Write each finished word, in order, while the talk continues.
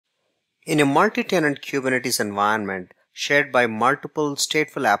In a multi-tenant Kubernetes environment shared by multiple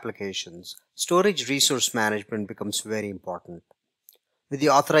stateful applications, storage resource management becomes very important. With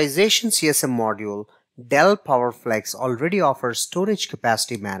the authorization CSM module, Dell PowerFlex already offers storage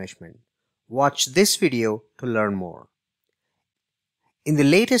capacity management. Watch this video to learn more. In the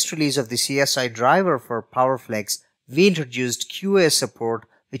latest release of the CSI driver for PowerFlex, we introduced QoS support,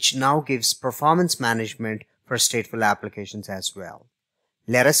 which now gives performance management for stateful applications as well.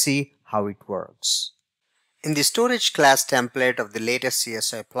 Let us see how it works. In the storage class template of the latest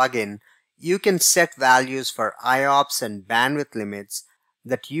CSI plugin, you can set values for IOPS and bandwidth limits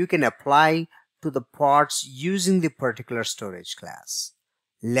that you can apply to the pods using the particular storage class.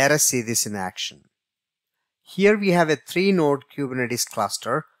 Let us see this in action. Here we have a 3-node Kubernetes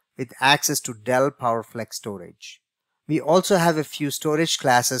cluster with access to Dell PowerFlex storage. We also have a few storage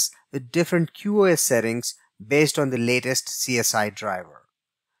classes with different QoS settings based on the latest CSI driver.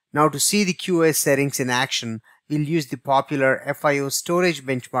 Now to see the QoS settings in action, we'll use the popular FIO storage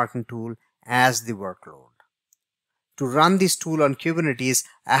benchmarking tool as the workload. To run this tool on Kubernetes,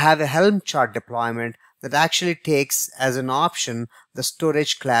 I have a Helm chart deployment that actually takes as an option the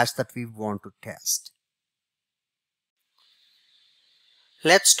storage class that we want to test.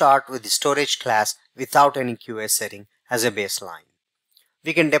 Let's start with the storage class without any QoS setting as a baseline.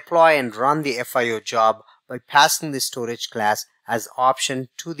 We can deploy and run the FIO job by passing the storage class as option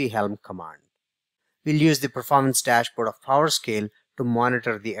to the Helm command. We'll use the performance dashboard of PowerScale to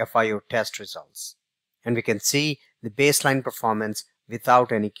monitor the FIO test results. And we can see the baseline performance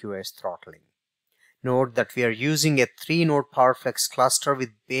without any QoS throttling. Note that we are using a 3-node PowerFlex cluster with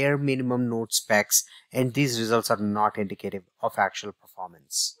bare minimum node specs, and these results are not indicative of actual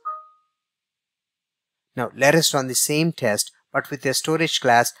performance. Now let us run the same test but with a storage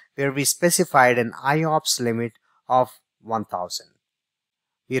class where we specified an IOPS limit of 1000.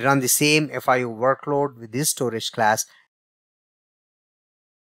 We run the same FIO workload with this storage class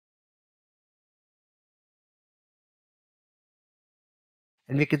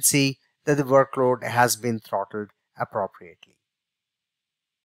and we can see that the workload has been throttled appropriately.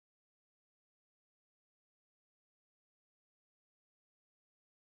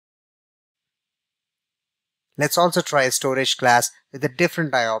 Let's also try a storage class with a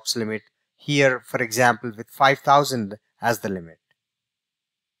different IOPS limit, here for example with 5000 as the limit.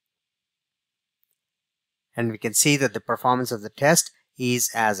 And we can see that the performance of the test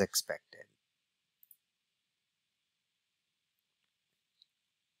is as expected.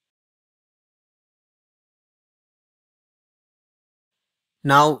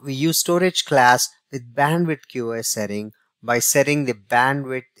 Now we use storage class with bandwidth QoS setting by setting the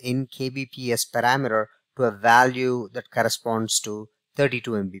bandwidth in kbps parameter to a value that corresponds to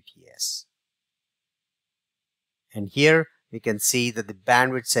 32 Mbps. And here we can see that the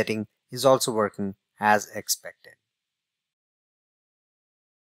bandwidth setting is also working as expected.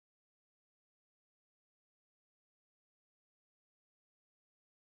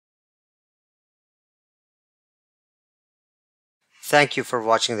 Thank you for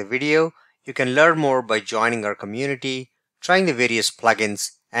watching the video. You can learn more by joining our community, trying the various plugins,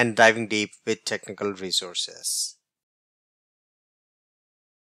 and diving deep with technical resources.